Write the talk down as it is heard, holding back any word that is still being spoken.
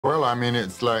Well, I mean,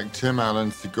 it's like Tim Allen,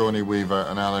 Sigourney Weaver,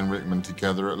 and Alan Rickman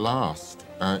together at last.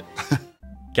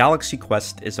 Galaxy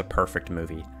Quest is a perfect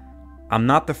movie. I'm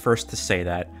not the first to say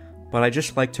that, but I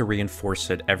just like to reinforce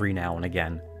it every now and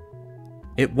again.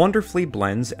 It wonderfully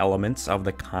blends elements of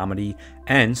the comedy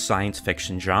and science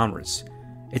fiction genres.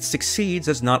 It succeeds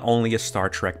as not only a Star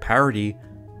Trek parody,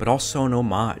 but also an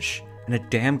homage, and a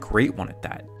damn great one at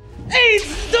that. Hey,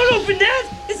 don't open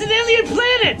that! It's an alien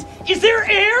planet! Is there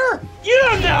air? You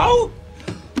don't know!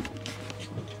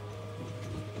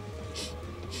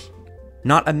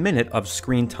 Not a minute of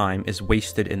screen time is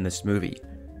wasted in this movie.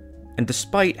 And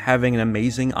despite having an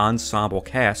amazing ensemble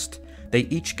cast, they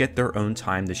each get their own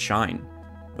time to shine,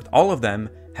 with all of them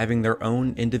having their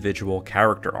own individual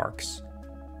character arcs.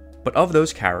 But of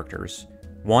those characters,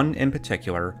 one in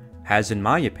particular has, in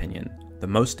my opinion, the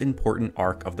most important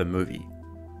arc of the movie.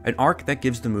 An arc that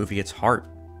gives the movie its heart.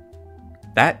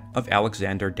 That of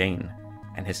Alexander Dane,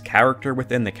 and his character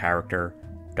within the character,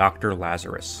 Dr.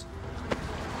 Lazarus.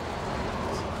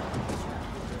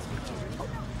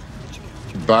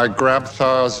 By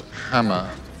Grabthar's hammer.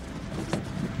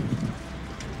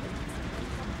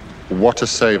 What a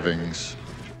savings.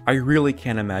 I really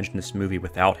can't imagine this movie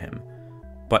without him.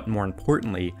 But more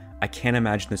importantly, I can't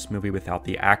imagine this movie without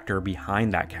the actor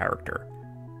behind that character,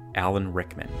 Alan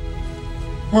Rickman.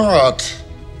 What?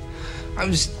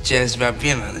 I'm just jazzed about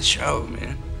being on the show,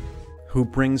 man. Who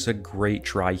brings a great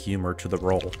dry humor to the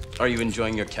role. Are you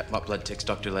enjoying your cat blood ticks,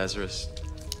 Dr. Lazarus?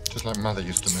 Just like Mother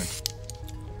used to me.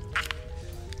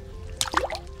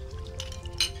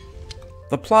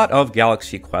 The plot of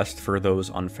Galaxy Quest, for those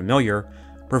unfamiliar,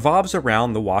 revolves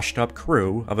around the washed-up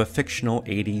crew of a fictional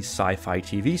 80s sci-fi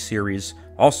TV series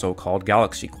also called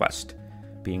Galaxy Quest,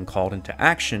 being called into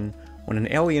action when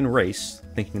an alien race,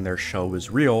 thinking their show is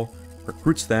real,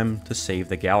 recruits them to save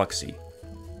the galaxy.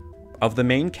 Of the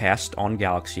main cast on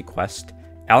Galaxy Quest,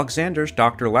 Alexander's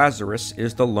Dr. Lazarus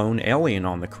is the lone alien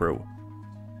on the crew,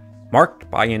 marked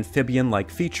by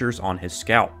amphibian-like features on his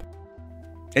scalp.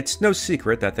 It's no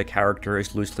secret that the character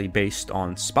is loosely based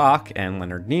on Spock and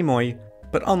Leonard Nimoy,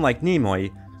 but unlike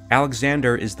Nimoy,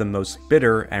 Alexander is the most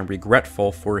bitter and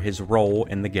regretful for his role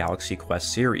in the Galaxy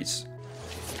Quest series.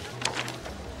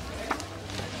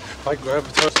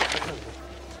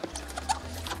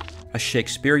 A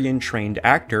Shakespearean-trained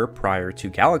actor prior to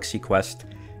Galaxy Quest,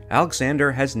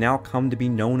 Alexander has now come to be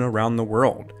known around the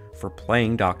world for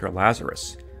playing Dr.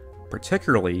 Lazarus,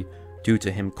 particularly due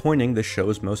to him coining the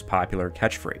show's most popular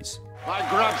catchphrase. By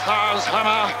Grabthar's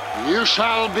hammer, you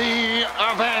shall be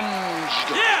avenged!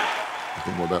 Yeah! I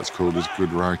think what that's called is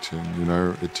good writing, you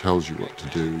know? It tells you what to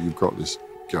do. You've got this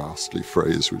ghastly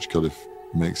phrase which kind of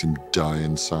makes him die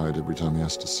inside every time he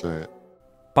has to say it.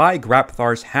 By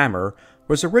Grabthar's hammer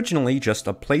was originally just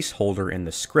a placeholder in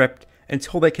the script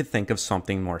until they could think of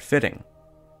something more fitting.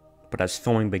 But as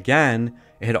filming began,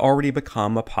 it had already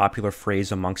become a popular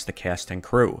phrase amongst the cast and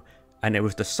crew, and it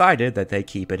was decided that they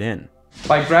keep it in.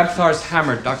 By Grabthar's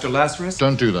hammer, Dr. Lazarus?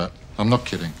 Don't do that. I'm not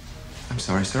kidding. I'm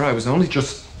sorry, sir. I was only...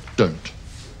 Just don't.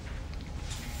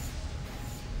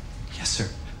 Yes, sir.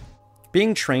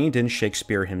 Being trained in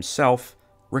Shakespeare himself,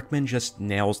 Rickman just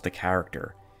nails the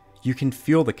character. You can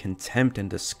feel the contempt and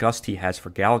disgust he has for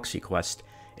Galaxy Quest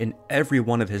in every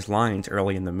one of his lines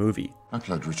early in the movie. I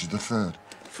played Richard III.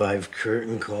 5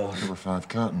 curtain calls. There were 5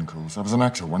 curtain calls. I was an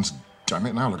actor once. Damn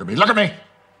it, now look at me. Look at me!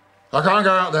 I can't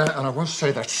go out there and I won't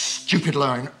say that stupid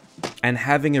line. And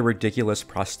having a ridiculous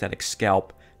prosthetic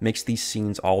scalp makes these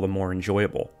scenes all the more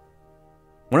enjoyable.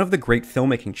 One of the great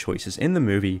filmmaking choices in the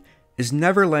movie is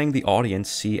never letting the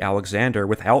audience see Alexander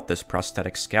without this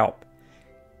prosthetic scalp.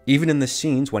 Even in the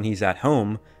scenes when he's at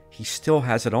home, he still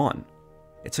has it on.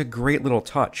 It's a great little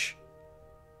touch.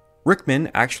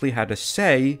 Rickman actually had a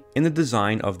say in the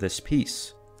design of this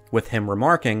piece, with him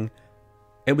remarking,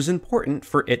 "It was important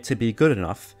for it to be good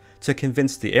enough to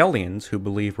convince the aliens who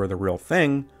believe we're the real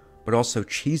thing, but also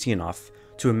cheesy enough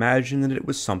to imagine that it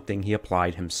was something he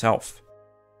applied himself."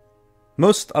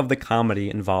 Most of the comedy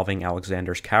involving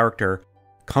Alexander's character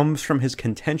comes from his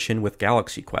contention with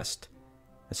Galaxy Quest,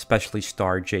 especially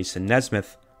starred Jason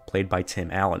Nesmith, played by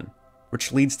Tim Allen,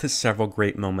 which leads to several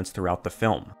great moments throughout the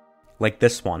film, like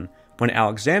this one, when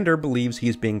Alexander believes he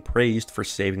is being praised for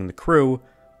saving the crew,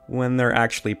 when they're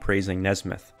actually praising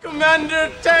Nesmith. Commander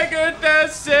Taggart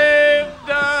has saved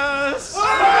us!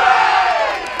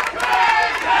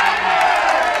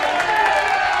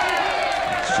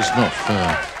 It's just not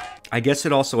fair. I guess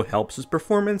it also helps his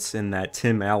performance in that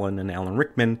Tim Allen and Alan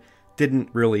Rickman didn't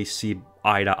really see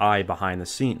eye to eye behind the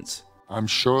scenes. I'm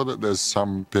sure that there's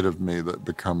some bit of me that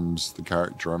becomes the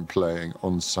character I'm playing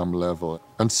on some level.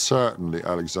 And certainly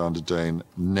Alexander Dane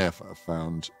never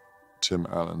found Tim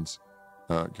Allen's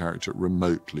character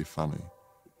remotely funny.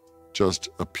 Just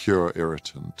a pure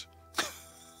irritant.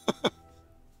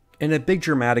 In a big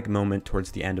dramatic moment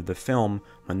towards the end of the film,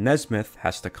 when Nesmith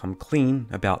has to come clean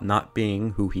about not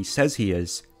being who he says he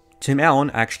is, Tim Allen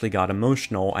actually got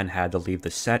emotional and had to leave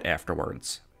the set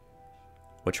afterwards.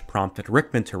 Which prompted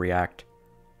Rickman to react,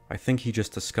 "I think he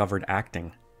just discovered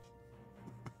acting."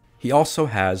 He also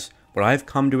has what I've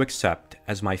come to accept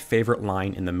as my favorite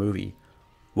line in the movie,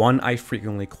 one I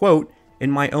frequently quote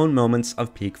in my own moments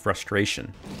of peak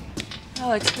frustration.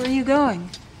 Alex, where are you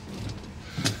going?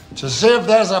 To see if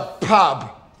there's a pub.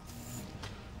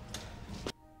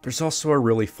 There's also a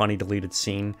really funny deleted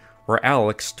scene where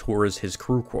Alex tours his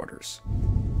crew quarters.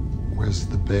 Where's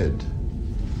the bed?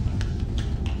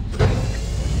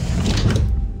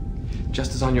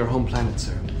 Just as on your home planet,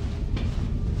 sir.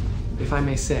 If I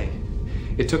may say,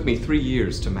 it took me 3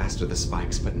 years to master the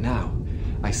spikes, but now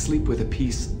I sleep with a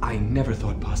peace I never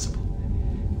thought possible.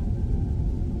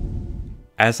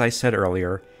 As I said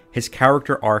earlier, his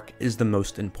character arc is the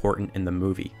most important in the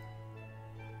movie.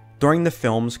 During the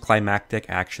film's climactic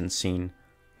action scene,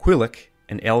 Quillick,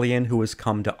 an alien who has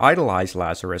come to idolize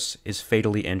Lazarus, is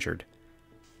fatally injured.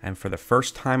 And for the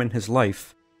first time in his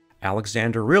life,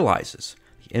 Alexander realizes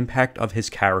the impact of his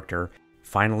character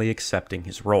finally accepting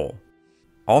his role.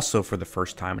 Also for the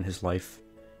first time in his life,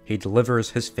 he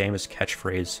delivers his famous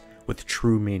catchphrase with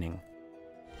true meaning.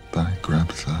 By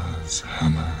Grabthar's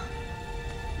hammer,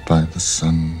 by the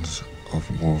sons of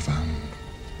Warvan,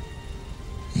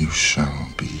 you shall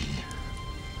be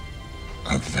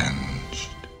avenged.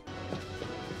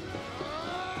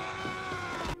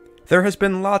 There has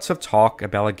been lots of talk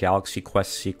about a Galaxy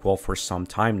Quest sequel for some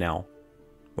time now.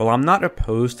 While I'm not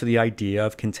opposed to the idea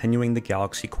of continuing the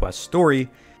Galaxy Quest story,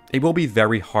 it will be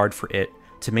very hard for it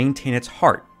to maintain its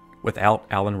heart without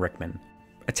Alan Rickman,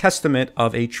 a testament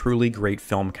of a truly great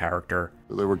film character.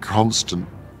 There were constant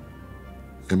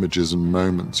images and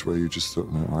moments where you just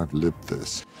thought, no, I've lived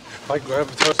this. By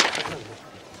Grabthar's